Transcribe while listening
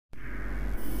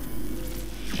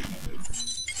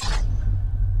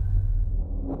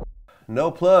No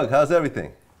plug. How's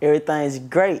everything? Everything's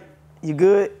great. You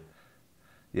good?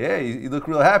 Yeah, you look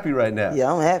real happy right now.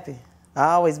 Yeah, I'm happy. I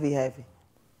always be happy.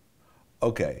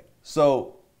 Okay,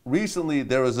 so recently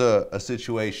there was a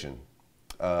situation.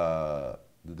 There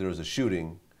was a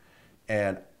shooting,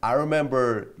 and I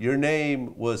remember your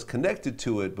name was connected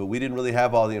to it, but we didn't really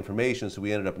have all the information, so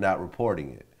we ended up not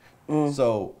reporting it.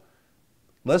 So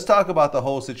let's talk about the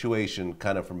whole situation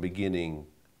kind of from beginning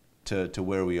to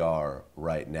where we are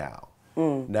right now.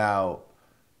 Now,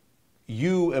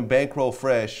 you and Bankroll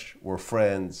Fresh were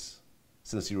friends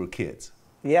since you were kids.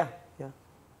 Yeah.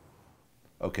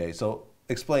 Okay, so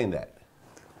explain that.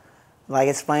 Like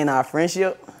explain our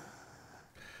friendship?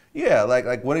 Yeah,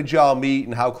 like when did y'all meet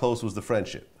and how close was the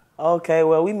friendship? Okay,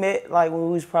 well we met like when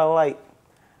we was probably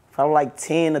like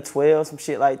 10 or 12, some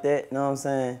shit like that, you know what I'm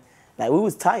saying? Like we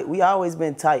was tight. We always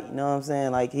been tight, you know what I'm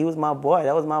saying? Like he was my boy,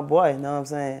 that was my boy, you know what I'm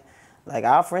saying? Like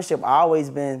our friendship always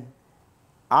been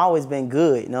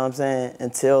good, you know what I'm saying?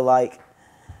 Until like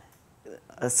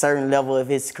a certain level of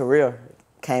his career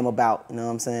came about, you know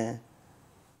what I'm saying?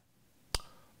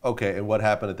 Okay, and what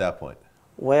happened at that point?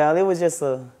 Well, it was just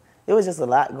a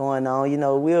lot going on. You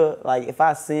know, we'll, like, if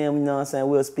I see him, you know what I'm saying,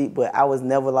 we'll speak, but I was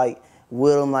never, like,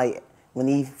 with him, like, when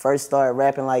he first started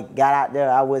rapping, like, got out there,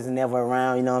 I was never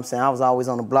around, you know what I'm saying? I was always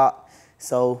on the block.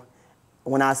 So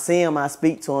when I see him, I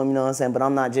speak to him, you know what I'm saying? But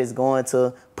I'm not just going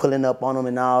to pulling up on him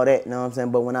and all that, you know what I'm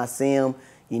saying? But when I see him,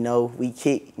 you know, we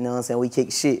kick, you know what I'm saying? We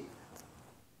kick shit.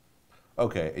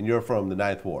 Okay, and you're from the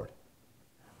 9th Ward?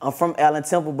 I'm from Allen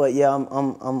Temple, but yeah, I'm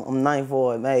 9th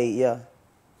Ward, made, yeah.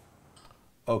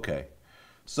 Okay,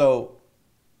 so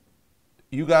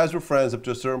you guys were friends up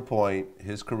to a certain point.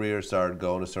 His career started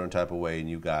going a certain type of way, and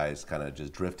you guys kind of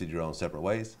just drifted your own separate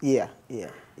ways? Yeah,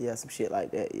 some shit like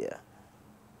that, yeah.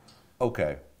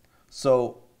 Okay,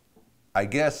 so I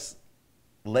guess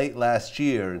late last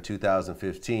year in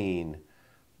 2015,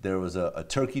 there was a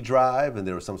turkey drive, and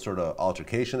there was some sort of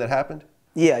altercation that happened?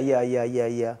 Yeah.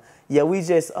 Yeah, we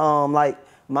just, like,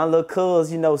 my little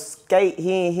cuz, you know, Skate,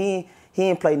 he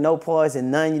ain't play no parts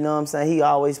in none, you know what I'm saying? He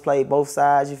always played both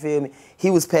sides, you feel me? He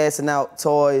was passing out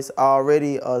toys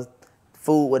already,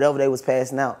 food, whatever they was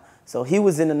passing out. So he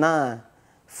was in the 9.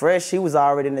 Fresh, he was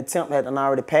already in the 10th, had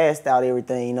already passed out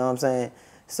everything, you know what I'm saying?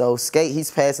 So Skate, he's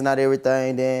passing out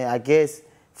everything, then I guess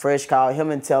Fresh called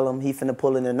him and tell him he finna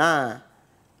pull in the 9,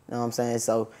 you know what I'm saying?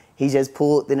 So he just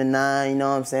pulled in the 9, you know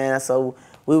what I'm saying? So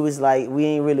we was like, we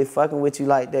ain't really fucking with you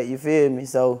like that, you feel me?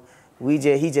 So he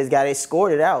just got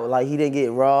escorted out. Like, he didn't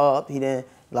get robbed. He didn't,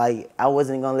 like, I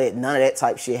wasn't gonna let none of that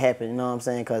type shit happen, you know what I'm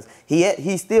saying? Cause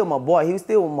he's still my boy. He was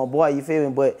still my boy, you feel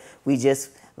me? But we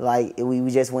just, like, we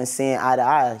just went seeing eye to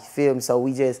eye, you feel me? So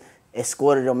we just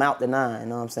escorted him out the 9, you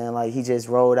know what I'm saying? Like, he just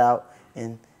rolled out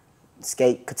and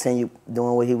Skate continued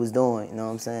doing what he was doing, you know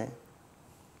what I'm saying?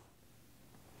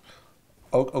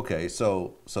 Okay,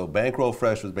 so Bankroll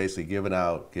Fresh was basically giving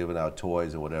out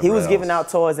toys and whatever. He was else. giving out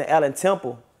toys in Allen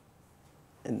Temple.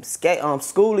 And Skate,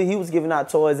 Schoolie, he was giving out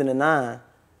toys in the 9.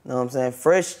 You know what I'm saying?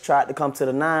 Fresh tried to come to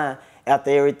the 9 after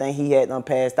everything he had done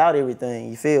passed out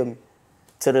everything, you feel me?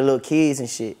 To the little kids and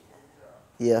shit.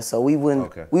 Yeah, so we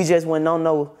just wouldn't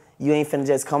know, you ain't finna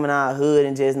just come in our hood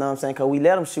and just, you know what I'm saying? Cause we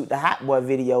let him shoot the Hot Boy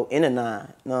video in the 9,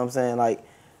 you know what I'm saying? Like,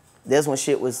 that's when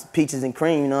shit was peaches and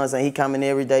cream, you know what I'm saying? He coming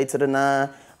every day to the 9.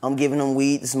 I'm giving him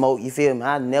weed to smoke, you feel me?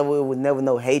 It was never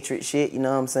no hatred shit, you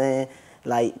know what I'm saying?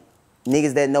 Like,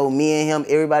 niggas that know me and him,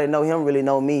 everybody know him really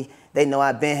know me. They know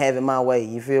I've been having my way,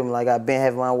 you feel me? Like, I've been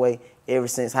having my way ever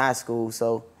since high school,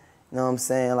 so, you know what I'm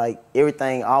saying? Like,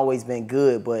 everything always been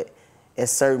good, but at a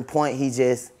certain point, he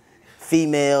just,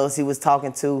 females he was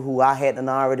talking to who I hadn't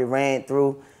already ran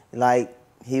through, like,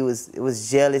 it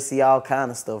was jealousy, all kind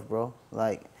of stuff, bro.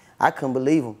 Like, I couldn't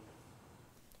believe him.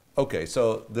 Okay,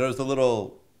 so there's a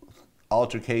little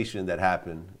altercation that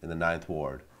happened in the 9th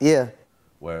Ward. Yeah.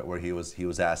 Where he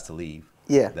was asked to leave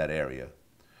that area.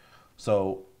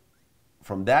 So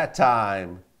from that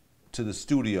time to the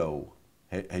studio,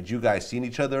 had you guys seen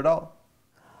each other at all?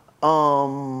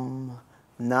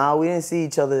 No, we didn't see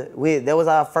each other. That was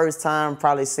our first time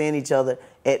probably seeing each other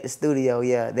at the studio,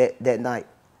 yeah, that night.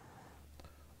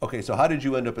 Okay, so how did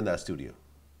you end up in that studio?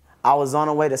 I was on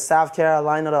the way to South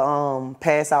Carolina to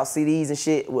pass out CDs and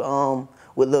shit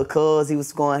with Lil Cuz.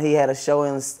 He had a show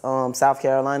in South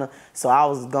Carolina, so I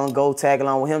was gonna go tag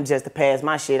along with him just to pass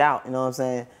my shit out, you know what I'm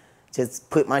saying? Just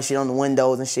put my shit on the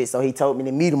windows and shit, so he told me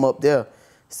to meet him up there.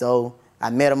 So I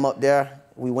met him up there,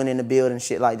 we went in the building and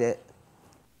shit like that.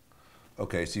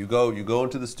 Okay, so you go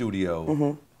into the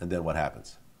studio, and then what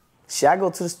happens? Shit, I go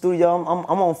to the studio, I'm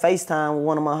on FaceTime with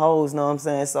one of my hoes, you know what I'm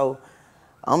saying? So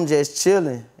I'm just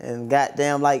chilling, and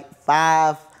goddamn like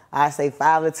 5 I say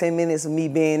 5 or 10 minutes of me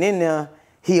being in there,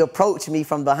 he approached me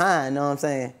from behind, you know what I'm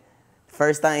saying?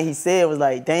 First thing he said was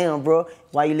like, damn, bro,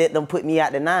 why you let them put me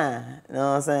out the 9? You know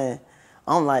what I'm saying?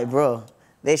 I'm like, bro,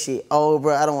 that shit old,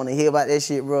 bro. I don't want to hear about that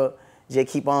shit, bro. Just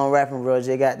keep on rapping, bro.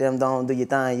 Just goddamn don't do your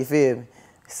thing, you feel me?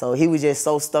 So he was just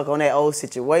so stuck on that old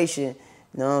situation,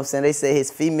 you know what I'm saying? They said his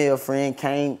female friend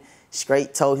came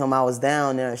straight, told him I was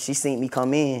down there. She seen me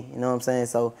come in, you know what I'm saying?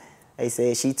 So they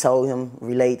said she told him,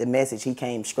 relayed the message. He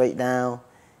came straight down,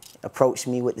 approached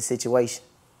me with the situation.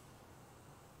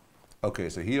 Okay,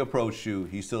 so he approached you.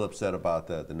 He's still upset about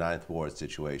the Ninth Ward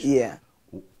situation. Yeah.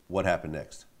 What happened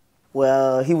next?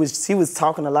 Well, he was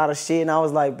talking a lot of shit, and I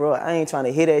was like, bro, I ain't trying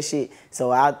to hear that shit.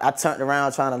 So I turned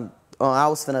around trying to, I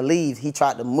was finna leave. He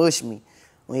tried to mush me.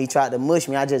 When he tried to mush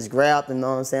me, I just grabbed him, you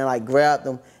know what I'm saying? Like, grabbed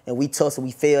him, and we tussled,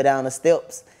 we fell down the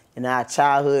steps. And our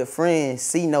childhood friend,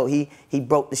 C-Note, he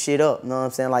broke the shit up, you know what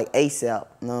I'm saying? Like, ASAP,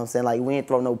 you know what I'm saying? Like, we didn't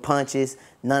throw no punches,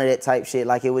 none of that type shit.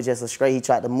 Like, it was just a straight, he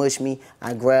tried to mush me,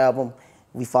 I grabbed him,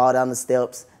 we fall down the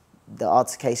steps, the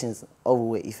altercation's over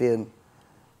with, you feel me?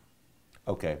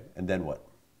 Okay, and then what?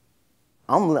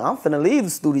 I'm finna leave the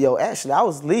studio. Actually, I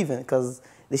was leaving because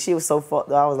the shit was so fucked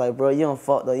up. I was like, bro, you don't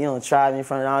fucked up. You don't try me in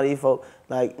front of all these folks.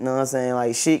 Like, you know what I'm saying?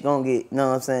 Like, shit gonna get, you know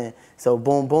what I'm saying? So,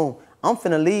 boom, boom. I'm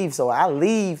finna leave, so I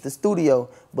leave the studio,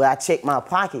 but I check my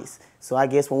pockets. So I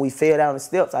guess when we fell down the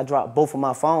steps, I dropped both of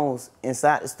my phones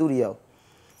inside the studio.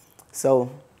 So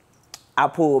I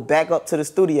pulled back up to the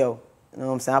studio. You know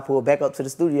what I'm saying? I pulled back up to the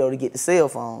studio to get the cell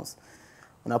phones.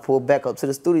 When I pulled back up to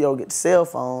the studio to get the cell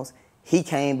phones, he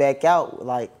came back out with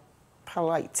like, probably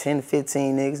like 10,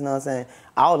 15 niggas, you know what I'm saying?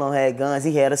 All of them had guns.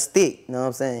 He had a stick, you know what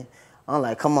I'm saying? I'm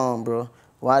like, come on, bro.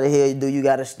 Why the hell do you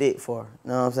got a stick for? You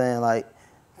know what I'm saying? Like,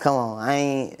 come on, I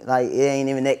ain't, like, it ain't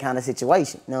even that kind of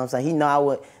situation. You know what I'm saying? He know I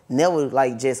would never,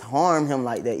 like, just harm him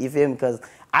like that, you feel me? Because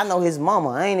I know his mama.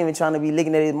 I ain't even trying to be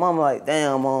looking at his mama like,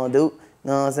 damn, dude. You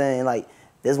know what I'm saying? Like,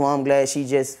 that's why I'm glad she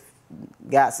just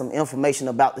got some information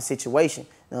about the situation.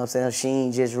 You know what I'm saying? She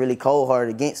ain't just really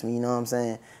cold-hearted against me, you know what I'm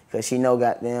saying? Because she know,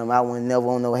 goddamn, I wouldn't never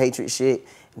on no hatred shit.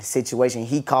 The situation,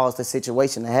 he caused the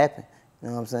situation to happen. You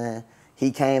know what I'm saying?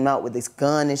 He came out with this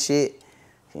gun and shit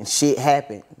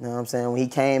happened. You know what I'm saying? When he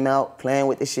came out playing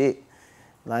with the shit,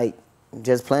 like,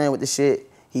 just playing with the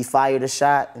shit, he fired a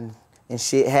shot and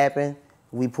shit happened.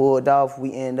 We pulled off,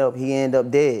 he ended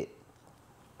up dead.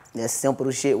 That's simple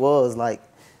the shit was, like,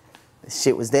 the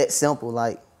shit was that simple,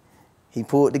 like, he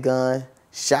pulled the gun,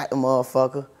 shot the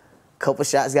motherfucker, couple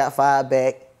shots got fired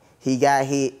back, he got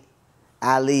hit,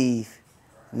 I leave.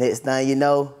 Next thing you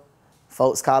know,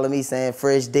 folks calling me saying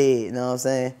Fresh dead, you know what I'm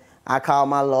saying? I call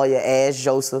my lawyer, Ash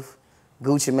Joseph,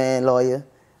 Gucci Man lawyer,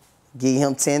 give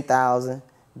him 10,000,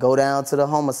 go down to the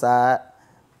homicide,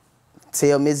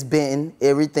 tell Miss Benton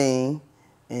everything,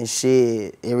 and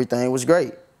shit, everything was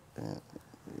great.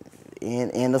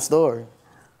 End of story.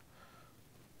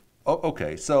 Oh,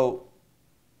 okay, so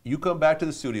you come back to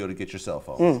the studio to get your cell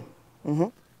phone. Mm-hmm.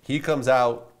 He comes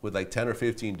out with like 10 or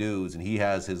 15 dudes, and he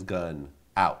has his gun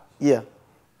out. Yeah.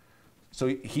 So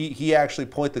he actually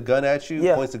points the gun at you,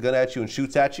 points the gun at you and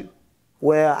shoots at you?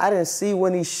 Well, I didn't see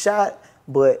when he shot,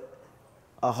 but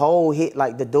a hole hit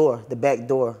like the door, the back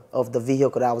door of the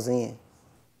vehicle that I was in.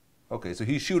 Okay, so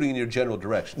he's shooting in your general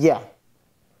direction? Yeah.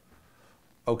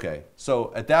 Okay,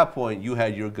 so at that point, you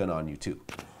had your gun on you too?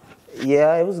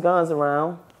 Yeah, it was guns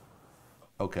around.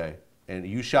 Okay, and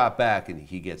you shot back and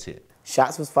he gets hit?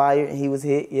 Shots was fired and he was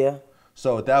hit, yeah.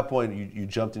 So at that point, you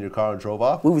jumped in your car and drove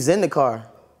off? We was in the car.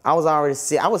 I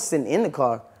was sitting in the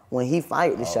car when he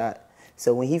fired the shot.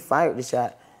 So when he fired the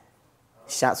shot,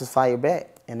 shots was fired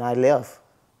back and I left.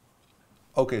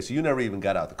 Okay, so you never even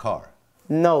got out the car?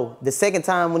 No, the second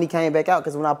time when he came back out,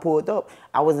 because when I pulled up,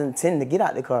 I wasn't intending to get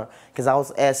out the car because I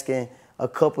was asking a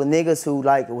couple of niggas who,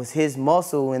 like, it was his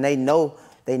muscle and they know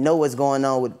what's going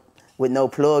on with no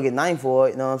plug and knife for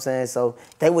it, you know what I'm saying? So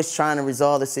they was trying to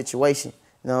resolve the situation,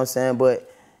 you know what I'm saying? But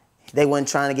they wasn't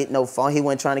trying to get no phone. He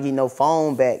wasn't trying to get no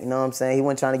phone back, you know what I'm saying? He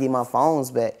wasn't trying to get my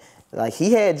phones back. Like,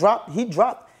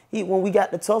 when we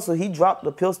got the tussle, he dropped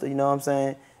the pistol, you know what I'm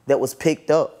saying, that was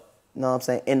picked up, you know what I'm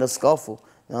saying, in the scuffle.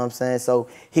 You know what I'm saying? So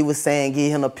he was saying give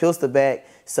him a pistol back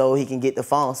so he can get the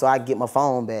phone, so I can get my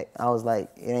phone back. I was like,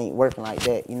 it ain't working like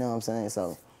that, you know what I'm saying?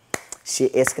 So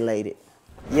shit escalated.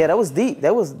 Yeah, that was deep.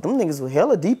 Them niggas were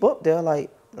hella deep up there. Like,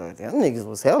 them niggas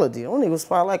was hella deep. Them niggas was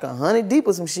probably like 100 deep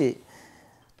or some shit.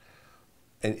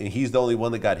 And he's the only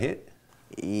one that got hit?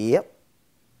 Yep.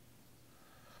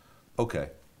 Okay.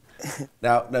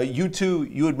 Now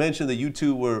you had mentioned that you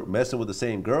two were messing with the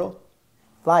same girl?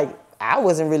 Like, I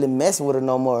wasn't really messing with her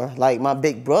no more. Like, my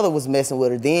big brother was messing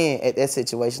with her then at that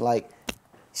situation. Like,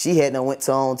 she had done went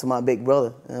on to my big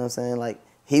brother. You know what I'm saying? Like,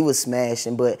 he was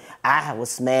smashing, but I was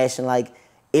smashing like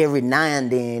every now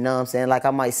and then, you know what I'm saying? Like,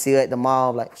 I might see her at the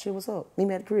mall, like, shit, what's up? Meet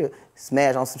me at the crib.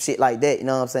 Smash on some shit like that, you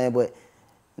know what I'm saying? But,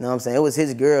 you know what I'm saying? It was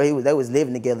his girl. They was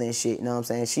living together and shit, you know what I'm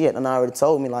saying? She had already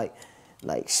told me, like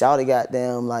shawty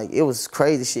goddamn, like, it was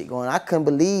crazy shit going on. I couldn't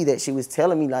believe that she was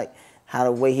telling me, like, how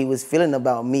the way he was feeling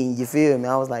about me, you feel me?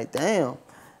 I was like, damn,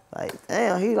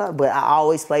 he like, but I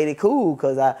always played it cool,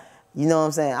 because you know what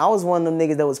I'm saying? I was one of them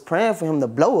niggas that was praying for him to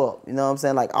blow up, you know what I'm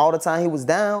saying? Like, all the time he was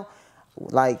down,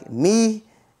 like, me,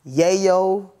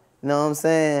 Yayo, you know what I'm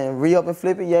saying? Re-up and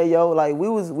flip it, Yayo, like,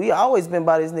 we always been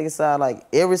by this nigga side, like,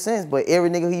 ever since, but every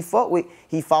nigga he fuck with,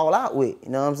 he fall out with, you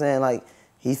know what I'm saying? Like,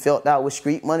 he felt out with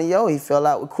Street Money Yo, he fell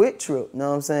out with Quick Trip, you know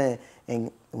what I'm saying?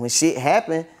 And when shit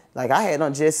happened, like, I had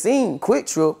done just seen Quick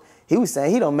Trip, he was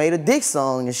saying he done made a dick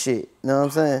song and shit, you know what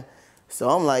I'm saying? So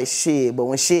I'm like, shit, but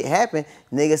when shit happened,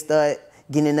 niggas start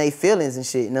getting in their feelings and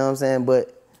shit, you know what I'm saying?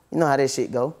 But you know how that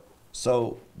shit go.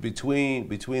 So between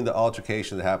the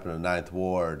altercation that happened in the 9th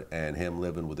Ward and him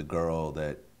living with a girl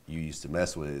that you used to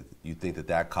mess with, you think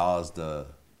that caused the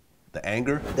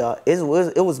anger? It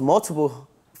was multiple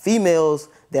females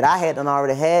that I had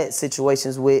already had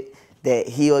situations with that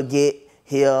he'll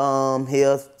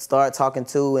start talking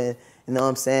to, and you know what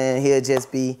I'm saying, he'll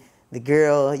just be the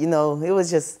girl, you know, it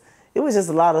was just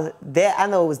a lot of that. I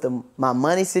know it was my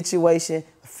money situation,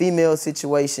 female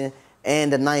situation,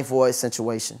 and the 9th Ward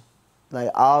situation. Like,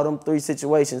 all them 3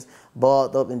 situations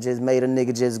balled up and just made a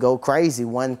nigga just go crazy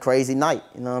one crazy night.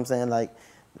 You know what I'm saying? Like,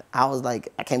 I was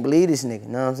like, I can't believe this nigga. You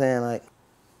know what I'm saying? Like,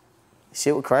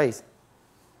 shit was crazy.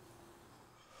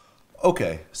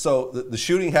 Okay, so the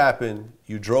shooting happened,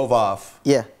 you drove off.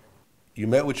 Yeah. You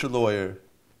met with your lawyer,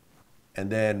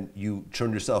 and then you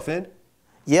turned yourself in?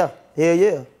 Yeah, hell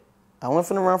yeah. I went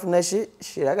from around from that shit.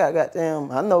 Shit, I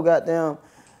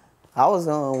was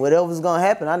whatever was gonna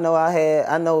happen. I know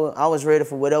I was ready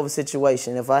for whatever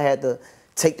situation. If I had to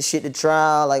take the shit to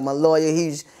trial, like my lawyer,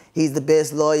 he's the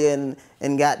best lawyer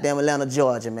in goddamn Atlanta,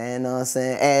 Georgia, man. You know what I'm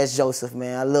saying? Ash Joseph,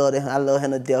 man. I love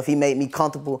him to death. He made me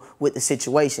comfortable with the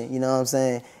situation, you know what I'm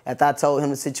saying? After I told him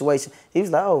the situation, he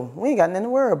was like, oh, we ain't got nothing to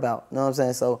worry about. You know what I'm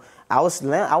saying? So I was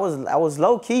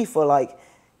low key for like,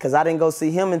 cause I didn't go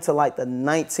see him until like the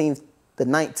 19th. You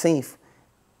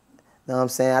know what I'm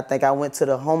saying? I think I went to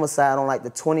the homicide on like the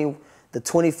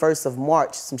 21st of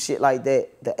March, some shit like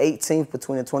that. The 18th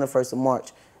between the 21st of March.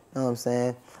 You know what I'm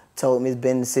saying? Told me it's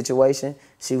been the situation.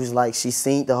 She was like, she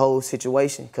seen the whole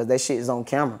situation, because that shit is on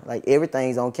camera. Like,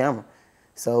 everything's on camera.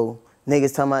 So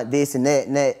niggas talking about this and that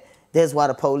and that. That's why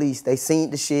the police, they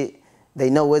seen the shit. They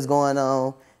know what's going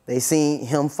on. They seen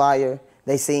him fire.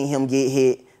 They seen him get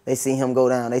hit. They seen him go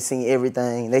down. They seen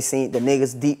everything. They seen the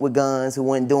niggas deep with guns who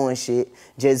wasn't doing shit,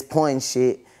 just pointing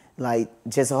shit, like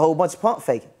just a whole bunch of pump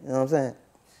faking. You know what I'm saying?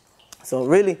 So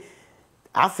really,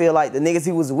 I feel like the niggas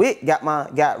he was with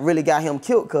really got him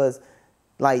killed, cause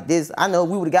like this, I know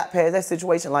we would have got past that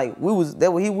situation. Like we was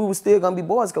still gonna be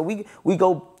boys, cause we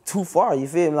go too far. You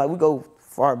feel me? Like we go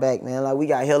far back, man. Like we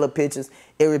got hella pictures.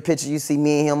 Every picture you see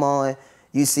me and him on,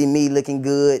 you see me looking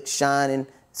good, shining,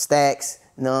 stacks.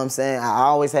 You know what I'm saying? I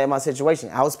always had my situation.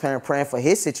 I was praying for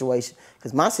his situation,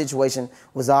 because my situation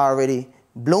was already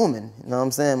blooming. You know what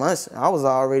I'm saying? I was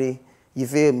already, you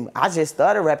feel me? I just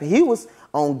started rapping. He was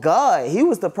on God. He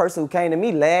was the person who came to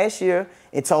me last year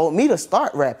and told me to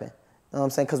start rapping. You know what I'm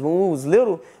saying? Because when we was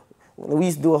little, we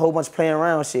used to do a whole bunch of playing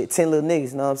around shit. 10 little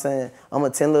niggas, you know what I'm saying? I'm a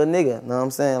 10 little nigga, you know what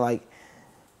I'm saying? Like,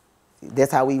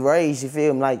 that's how we raised, you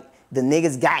feel me? Like, the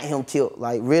niggas got him killed,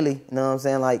 like, really, you know what I'm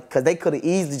saying? Like, because they could have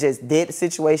easily just did the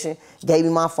situation, gave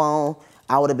me my phone,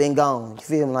 I would have been gone, you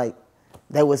feel me? Like,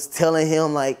 they was telling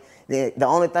him, like, the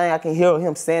only thing I can hear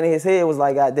him saying in his head was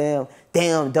like, goddamn,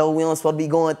 though, we don't supposed to be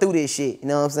going through this shit, you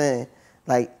know what I'm saying?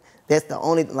 Like, that's the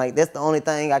only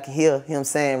thing I can hear him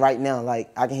saying right now.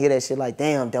 Like, I can hear that shit like,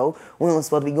 damn, though, we don't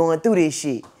supposed to be going through this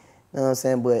shit, you know what I'm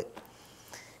saying? But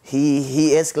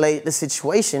he escalated the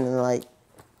situation, and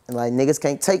like niggas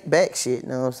can't take back shit, you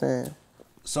know what I'm saying?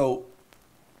 So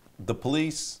the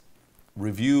police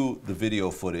review the video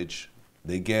footage.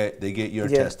 They get your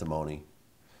testimony.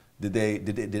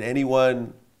 Did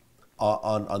anyone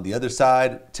on the other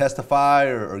side testify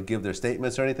or give their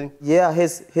statements or anything? Yeah, they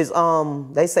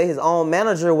say his own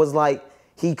manager was like,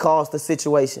 he caused the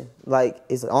situation. Like,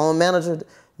 his own manager,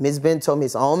 Ms. Ben told me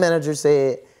his own manager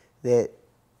said that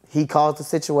he caused the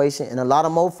situation, and a lot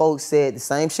of more folks said the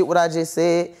same shit what I just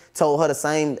said, told her the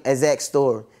same exact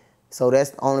story. So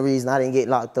that's the only reason I didn't get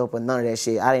locked up or none of that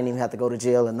shit. I didn't even have to go to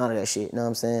jail or none of that shit, you know what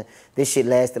I'm saying? This shit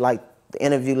lasted like, the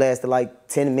interview lasted like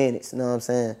 10 minutes, you know what I'm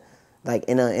saying? like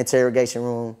in an interrogation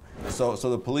room. So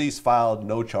the police filed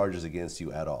no charges against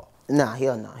you at all? Nah,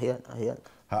 hell no, hell no, hell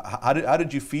no. How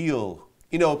did you feel?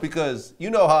 You know, because you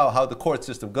know how the court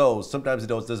system goes. Sometimes it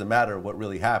doesn't matter what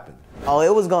really happened. Oh,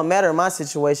 it was gonna matter in my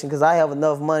situation because I have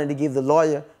enough money to give the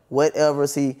lawyer whatever.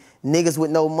 See, niggas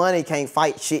with no money can't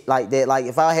fight shit like that. Like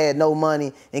if I had no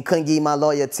money and couldn't give my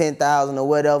lawyer $10,000 or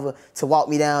whatever to walk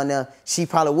me down there, she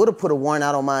probably would have put a warrant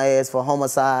out on my ass for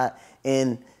homicide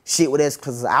and shit with this,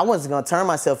 because I wasn't gonna turn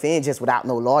myself in just without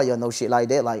no lawyer or no shit like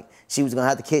that. Like she was gonna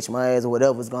have to catch my ass or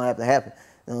whatever was gonna have to happen.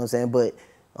 You know what I'm saying? But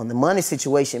on the money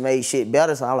situation made shit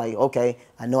better. So I'm like, okay,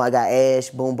 I know I got ash,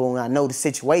 boom, boom. I know the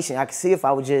situation. I can see if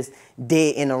I was just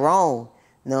dead in the wrong.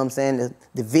 You know what I'm saying?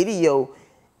 The video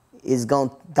is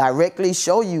gonna directly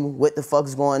show you what the fuck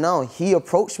is going on. He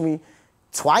approached me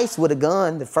twice with a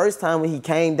gun. The first time when he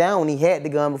came down, when he had the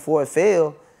gun before it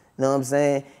fell, you know what I'm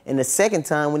saying? And the second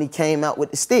time when he came out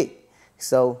with the stick.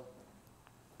 So,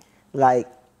 like,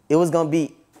 it was gonna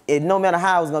be, no matter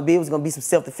how it was gonna be some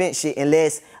self-defense shit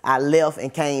unless I left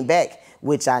and came back,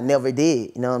 which I never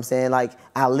did, you know what I'm saying? Like,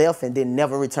 I left and then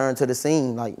never returned to the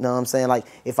scene, like, you know what I'm saying? Like,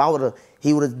 if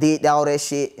he would've did all that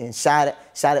shit and shot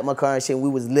at my car and shit, and we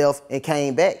was left and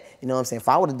came back, you know what I'm saying? If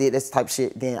I would've did this type of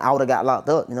shit, then I would've got locked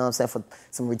up, you know what I'm saying, for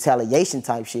some retaliation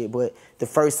type shit. But the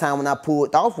first time when I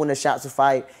pulled off when the shots were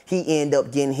fired, he ended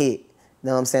up getting hit, you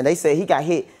know what I'm saying? They said he got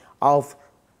hit off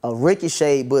a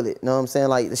ricochet bullet, you know what I'm saying?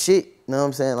 Like, the shit, you know what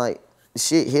I'm saying? Like, the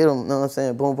shit hit him, you know what I'm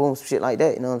saying? Boom, boom, shit like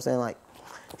that, you know what I'm saying? Like,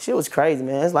 shit was crazy,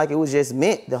 man. It's like it was just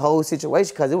meant, the whole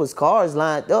situation, because it was cars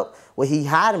lined up where he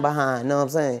hiding behind, you know what I'm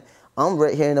saying? I'm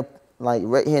right here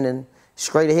in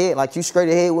straight ahead, like you straight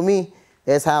ahead with me.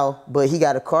 That's how, but he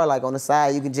got a car like on the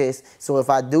side. You can just, so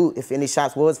if any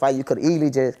shots was fired, you could easily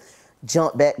just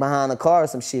jump back behind the car or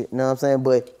some shit, you know what I'm saying?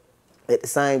 But at the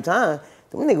same time,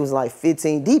 them niggas was like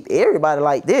 15 deep, everybody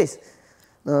like this,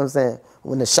 you know what I'm saying?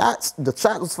 When the shot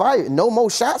was fired, no more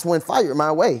shots went fired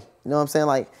my way, you know what I'm saying?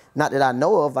 Like, not that I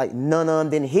know of, like none of them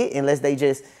didn't hit unless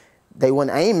they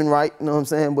weren't aiming right, you know what I'm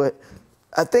saying? But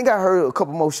I think I heard a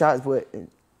couple more shots, but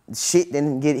shit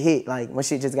didn't get hit. Like, my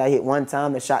shit just got hit one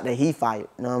time, the shot that he fired,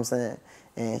 you know what I'm saying?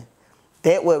 And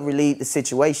that would relieve the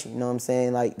situation, you know what I'm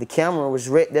saying? Like, the camera was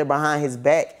right there behind his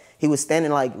back. He was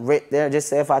standing like right there. Just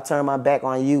say if I turn my back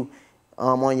on you,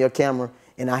 on your camera,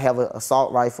 and I have an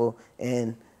assault rifle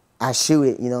and I shoot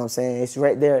it, you know what I'm saying? It's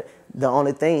right there. The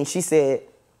only thing, she said,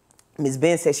 Ms.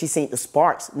 Ben said she seen the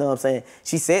sparks, you know what I'm saying?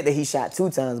 She said that he shot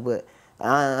 2 times, but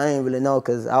I ain't really know,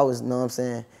 because I was, you know what I'm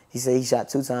saying? He said he shot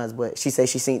 2 times, but she said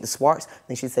she seen the sparks.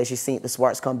 Then she said she seen the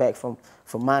sparks come back from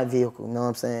my vehicle, you know what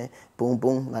I'm saying? Boom,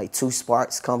 boom, like 2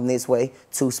 sparks come this way,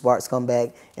 2 sparks come back,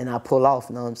 and I pull off,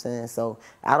 you know what I'm saying? So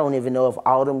I don't even know if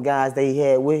all them guys they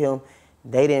had with him,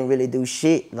 they didn't really do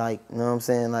shit, like, you know what I'm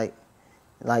saying? Like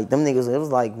them niggas, it was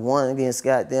like 1 against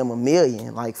goddamn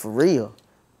 1,000,000, like for real.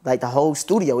 Like the whole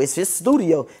studio, it's just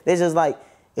studio. They're just like,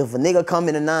 if a nigga come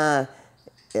in a 9,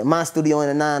 in my studio in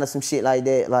a 9 or some shit like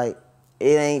that, like,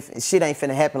 shit ain't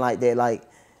finna happen like that. Like,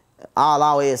 all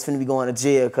our ass finna be going to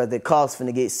jail because the cops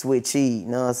finna get switchy, you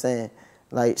know what I'm saying?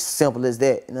 Like, simple as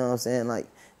that, you know what I'm saying? Like,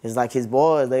 it's like his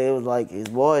boys, his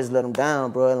boys let him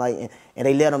down, bro. Like, and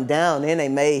they let him down, then they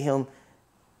made him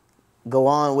go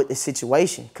on with the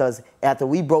situation. Because after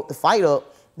we broke the fight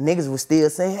up, niggas was still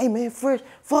saying, hey man, Fresh,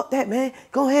 fuck that, man.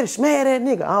 Go ahead and smash that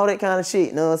nigga. All that kind of shit,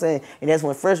 you know what I'm saying? And that's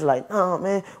when Fresh was like, nah,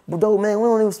 man, though, man, we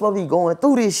don't even supposed to be going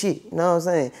through this shit, you know what I'm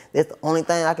saying? That's the only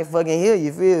thing I can fucking hear,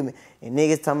 you feel me? And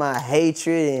niggas talking about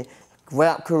hatred and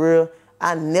rap career.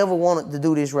 I never wanted to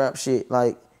do this rap shit.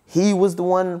 Like, he was the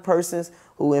one of the persons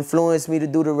who influenced me to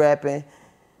do the rapping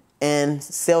and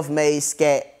self-made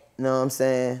scat, you know what I'm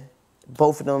saying?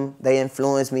 Both of them, they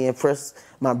influenced me, impressed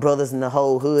my brothers in the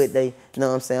whole hood. They, you know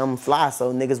what I'm saying, I'm fly,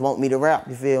 so niggas want me to rap,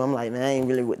 you feel? I'm like, man, I ain't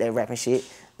really with that rapping shit,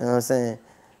 you know what I'm saying?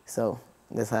 So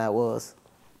that's how it was.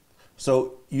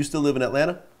 So you still live in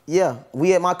Atlanta? Yeah,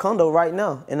 we at my condo right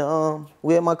now.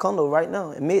 We at my condo right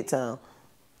now in Midtown.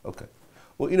 Okay.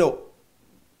 Well, you know,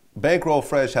 Bankroll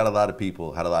Fresh had a lot of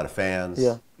people, had a lot of fans.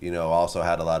 Yeah. You know, also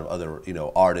had a lot of other, you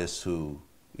know, artists who,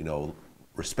 you know,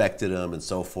 respected him and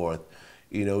so forth.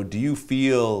 You know, do you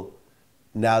feel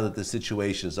now that the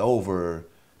situation's over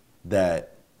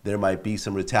that there might be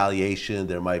some retaliation,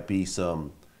 there might be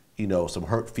some, you know, some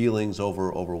hurt feelings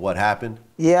over what happened?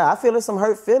 Yeah, I feel there's some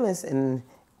hurt feelings, and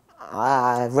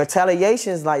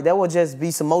retaliations, like, that would just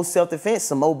be some more self-defense,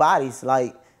 some more bodies.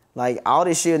 Like all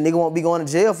this shit, nigga won't be going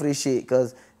to jail for this shit,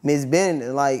 because Ms.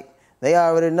 Ben, like, they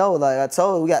already know. Like, I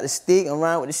told her, we got the stick, I'm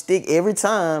riding with the stick every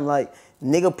time. Like,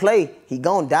 nigga play, he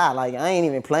gon' die. Like, I ain't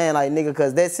even playing like nigga,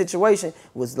 because that situation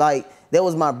was like, that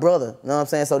was my brother. You know what I'm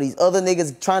saying? So these other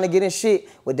niggas trying to get in shit,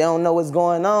 but they don't know what's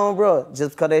going on, bro.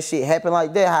 Just because that shit happened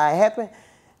like that, how it happened,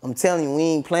 I'm telling you, we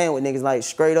ain't playing with niggas, like,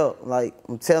 straight up. Like,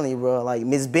 I'm telling you, bro. Like,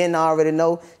 Miss Ben already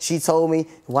know. She told me,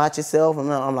 watch yourself.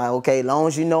 And I'm like, okay, as long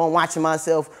as you know I'm watching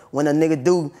myself, when a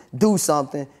nigga do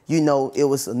something, you know it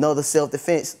was another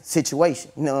self-defense situation.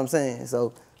 You know what I'm saying?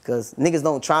 So, because niggas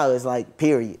don't try us, like,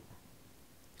 period.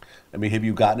 I mean, have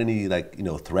you gotten any, like, you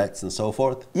know, threats and so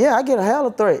forth? Yeah, I get a hell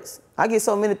of threats. I get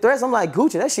so many threats. I'm like,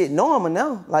 Gucci, that shit normal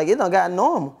now. Like, it done got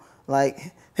normal.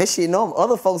 Like, that shit normal.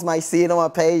 Other folks might see it on my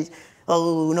page.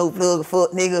 Oh, no plug,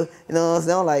 fuck, nigga. You know what I'm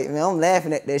saying? I'm like, man, I'm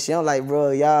laughing at that shit. I'm like,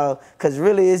 bro, y'all, because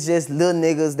really it's just little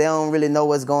niggas. They don't really know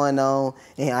what's going on.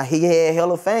 And he had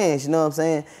hella fans, you know what I'm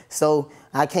saying? So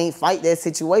I can't fight that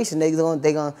situation.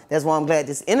 That's why I'm glad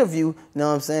this interview, you know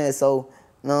what I'm saying? So,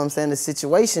 you know what I'm saying? The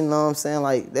situation, you know what I'm saying?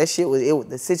 Like, that shit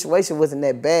the situation wasn't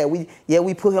that bad.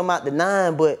 We put him out the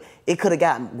 9, but it could have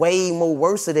gotten way more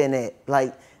worse than that.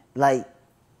 Like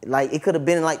it could have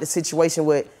been like the situation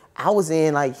where I was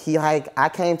in, like, I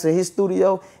came to his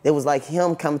studio. It was like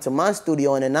him coming to my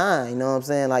studio in the 9, you know what I'm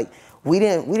saying? Like, we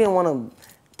didn't want to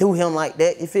do him like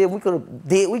that, you feel me? We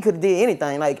could have did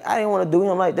anything. Like, I didn't want to do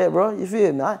him like that, bro, you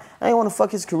feel me? I didn't want to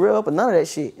fuck his career up or none of that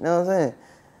shit, you know what I'm saying?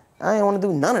 I didn't want to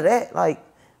do none of that. Like,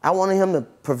 I wanted him to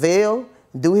prevail,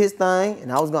 do his thing,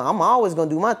 and I'm always gonna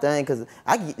do my thing, because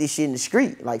I get this shit in the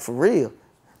street, like, for real.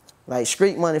 Like,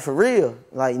 street money for real.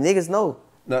 Like, niggas know.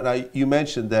 Now you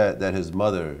mentioned that his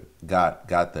mother got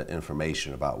the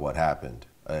information about what happened.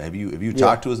 Have you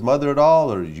talked to his mother at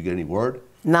all, or did you get any word?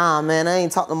 Nah, man, I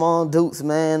ain't talked to Mom Dukes,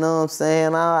 man. You know what I'm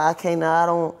saying?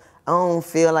 I don't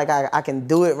feel like I can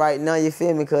do it right now. You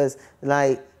feel me? Cause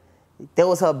like, that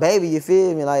was her baby. You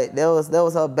feel me? Like, that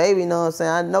was her baby. You know what I'm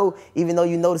saying? I know, even though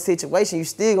you know the situation, you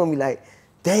still gonna be like,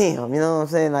 damn. You know what I'm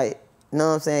saying? Like, you know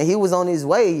what I'm saying? He was on his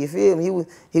way. You feel me?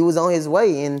 He was on his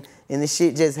way, and the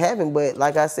shit just happened. But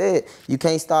like I said, you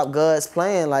can't stop God's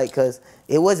plan, like, cause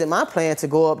it wasn't my plan to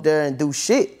go up there and do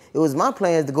shit. It was my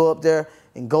plan to go up there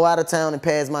and go out of town and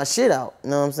pass my shit out.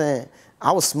 You know what I'm saying?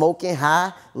 I was smoking,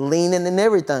 high, leaning, and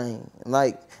everything.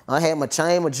 Like, I had my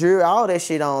chain, my jewelry, all that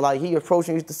shit on. Like, he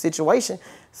approaching the situation.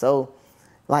 So,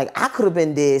 like, I could have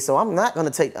been dead. So I'm not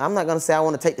gonna say I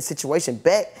want to take the situation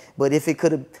back. But if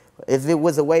it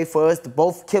was a way for us to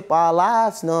both keep our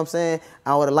lives, you know what I'm saying,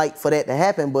 I would have liked for that to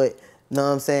happen. But, you know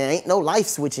what I'm saying, ain't no life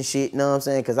switching shit, you know what I'm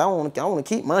saying, because I want to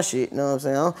keep my shit, you know what I'm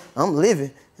saying. I'm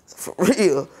living for real.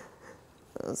 You know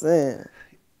what I'm saying.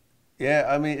 Yeah,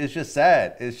 I mean, it's just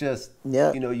sad. It's just,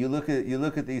 yeah. You know, you look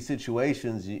at these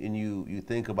situations and you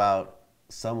think about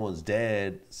someone's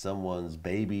dead, someone's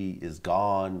baby is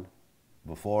gone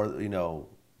before, you know,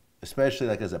 especially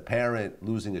like as a parent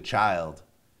losing a child.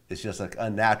 It's just like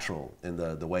unnatural in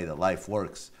the way that life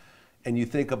works. And you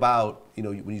think about, you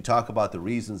know, when you talk about the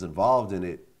reasons involved in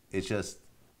it, it's just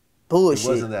bullshit. It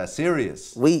wasn't that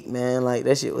serious. Weak, man. Like,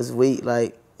 that shit was weak.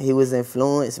 Like, he was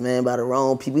influenced, man, by the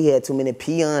wrong people. He had too many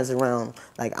peons around.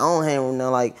 Like, I don't have him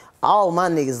now. Like, all my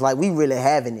niggas, like, we really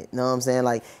having it. You know what I'm saying?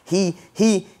 Like, he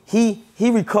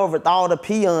recovered all the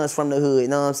peons from the hood. You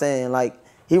know what I'm saying? Like,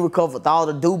 he recovered all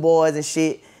the do-boys and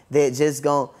shit that just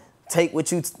gonna take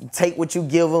what you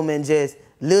give them, and just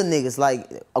little niggas, like,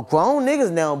 grown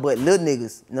niggas now, but little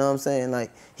niggas, you know what I'm saying?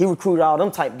 Like, he recruited all them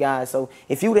type guys. So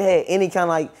if you would have had any kind of,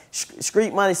 like,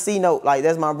 street money C-note, like,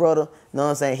 that's my brother, you know what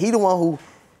I'm saying? He the one who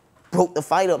broke the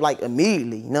fight up, like,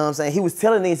 immediately, you know what I'm saying? He was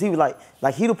telling niggas, he was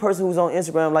like he the person who was on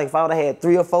Instagram, like, if I would have had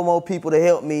 3 or 4 more people to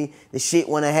help me, the shit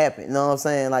wouldn't have happened, you know what I'm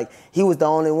saying? Like, he was the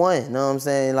only one, you know what I'm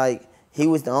saying? Like, he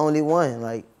was the only one,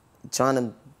 like, trying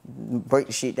to break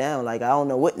the shit down. Like, I don't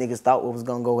know what niggas thought what was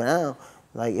gonna go down.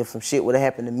 Like, if some shit would have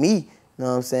happened to me, you know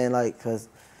what I'm saying? Like, cause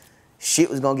shit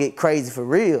was gonna get crazy for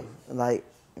real. Like,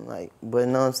 but you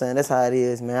know what I'm saying? That's how it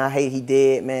is, man. I hate he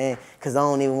dead, man, cause I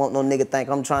don't even want no nigga think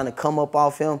I'm trying to come up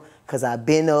off him, cause I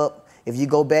been up. If you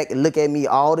go back and look at me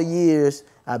all the years,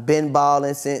 I've been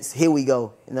balling since, here we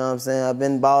go. You know what I'm saying? I've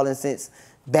been balling since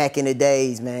back in the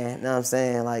days, man. You know what I'm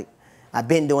saying? Like, I've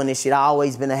been doing this shit. I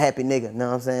always been a happy nigga, you know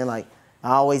what I'm saying? Like,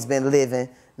 I always been living, you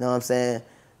know what I'm saying?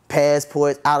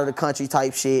 Passports, out of the country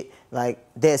type shit, like,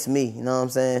 that's me, you know what I'm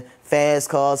saying? Fast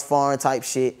cars, foreign type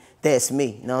shit, that's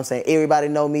me, you know what I'm saying? Everybody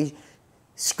know me.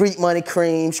 Street money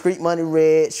cream, street money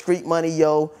red, street money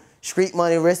yo, street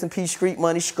money, rest in peace, street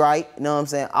money Stripe, you know what I'm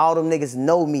saying? All them niggas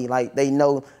know me, like, they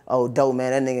know, oh, dope,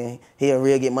 man, that nigga, he a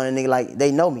real get money nigga, like,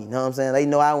 they know me, you know what I'm saying? They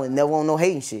know I would never want no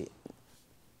hating shit.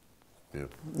 Yeah.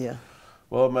 Yeah.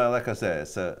 Well, man, like I said,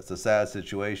 it's a sad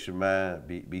situation, man.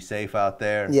 Be safe out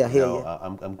there. Yeah, you know,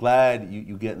 yeah. I'm glad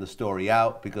you getting the story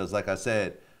out, because, like I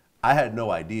said, I had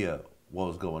no idea what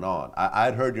was going on.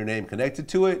 I'd heard your name connected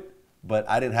to it, but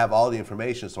I didn't have all the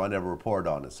information, so I never reported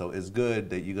on it. So it's good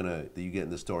that you're getting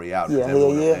the story out, because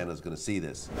everyone in Atlanta's gonna see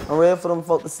this. I'm ready for them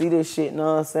folk to see this shit, you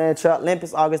know what I'm saying? Trap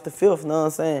Olympics, August the 5th, you know what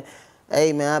I'm saying?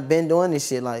 Hey man, I've been doing this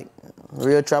shit, like,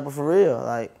 real trapper for real.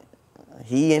 Like,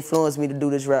 he influenced me to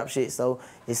do this rap shit, so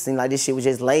it seemed like this shit was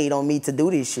just laid on me to do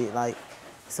this shit. Like,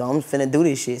 so I'm finna do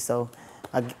this shit. So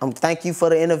I'm thank you for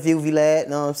the interview, Vlad, you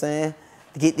know what I'm saying?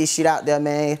 To get this shit out there,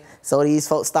 man, so these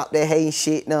folks stop that hating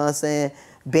shit, you know what I'm saying?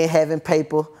 Been having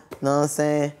paper, you know what I'm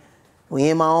saying? We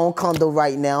in my own condo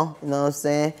right now, you know what I'm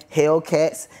saying?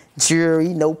 Hellcats, jewelry,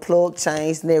 no plug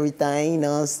chains and everything, you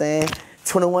know what I'm saying?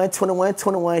 21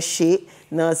 shit, you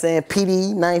know what I'm saying?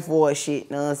 PD 94 shit, you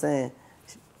know what I'm saying?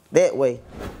 That way.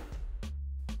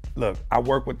 Look, I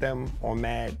work with them on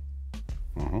Mad.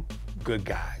 Good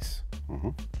guys.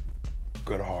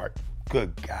 Good heart.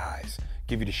 Good guys.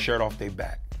 Give you the shirt off their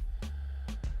back.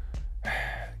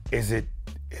 Is it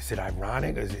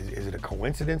ironic? Is it a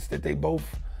coincidence that they both,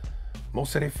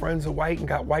 most of their friends are white and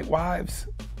got white wives?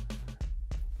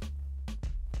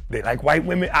 They like white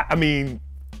women? I mean.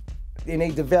 And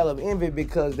they develop envy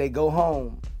because they go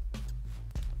home.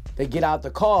 They get out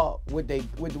the car with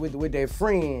their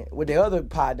friend, with their other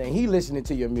partner, and he listening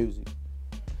to your music.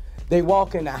 They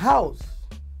walk in the house,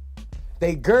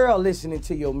 they girl listening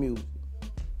to your music.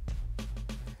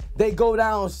 They go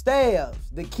downstairs,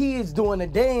 the kids doing a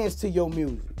dance to your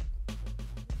music.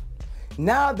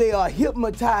 Now they are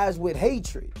hypnotized with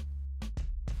hatred.